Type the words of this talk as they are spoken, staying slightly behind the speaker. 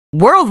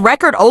World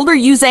record holder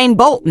Usain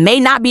Bolt may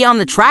not be on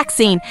the track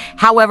scene,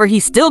 however, he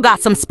still got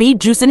some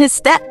speed juice in his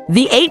step.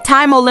 The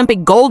 8-time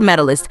Olympic gold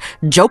medalist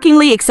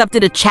jokingly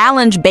accepted a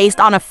challenge based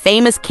on a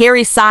famous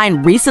Kerry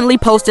sign recently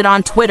posted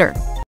on Twitter.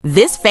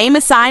 This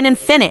famous sign in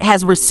Finnitt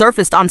has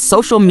resurfaced on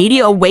social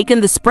media,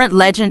 awakened the sprint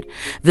legend.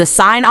 The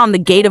sign on the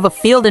gate of a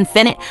field in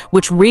Finnitt,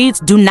 which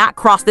reads, "Do not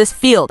cross this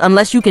field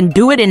unless you can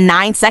do it in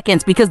 9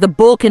 seconds because the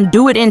bull can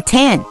do it in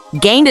 10,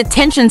 gained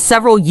attention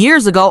several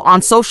years ago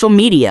on social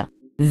media.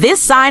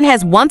 This sign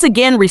has once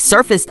again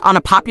resurfaced on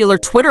a popular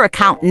Twitter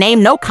account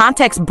named No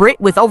Context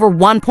Brit with over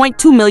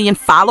 1.2 million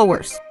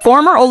followers.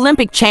 Former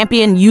Olympic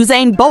champion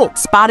Usain Bolt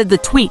spotted the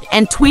tweet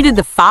and tweeted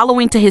the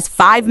following to his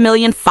 5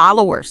 million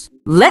followers.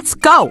 "Let's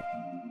go!"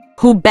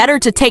 Who better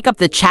to take up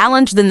the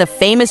challenge than the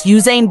famous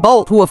Usain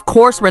Bolt, who of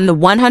course ran the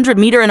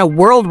 100-meter in a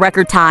world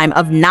record time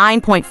of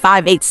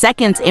 9.58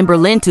 seconds in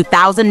Berlin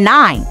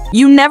 2009.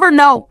 You never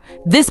know,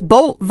 this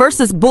Bolt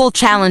versus Bull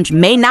challenge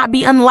may not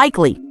be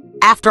unlikely.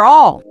 After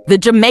all, the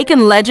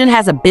Jamaican legend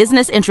has a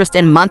business interest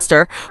in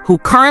Munster, who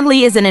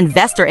currently is an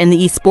investor in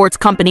the esports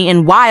company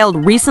in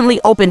Wild,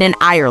 recently opened in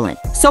Ireland.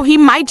 So he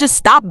might just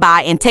stop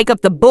by and take up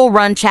the Bull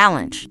Run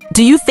challenge.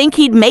 Do you think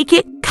he'd make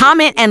it?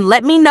 Comment and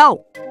let me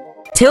know.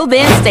 Till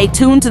then, stay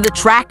tuned to the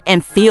Track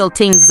and Field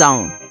Team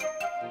Zone.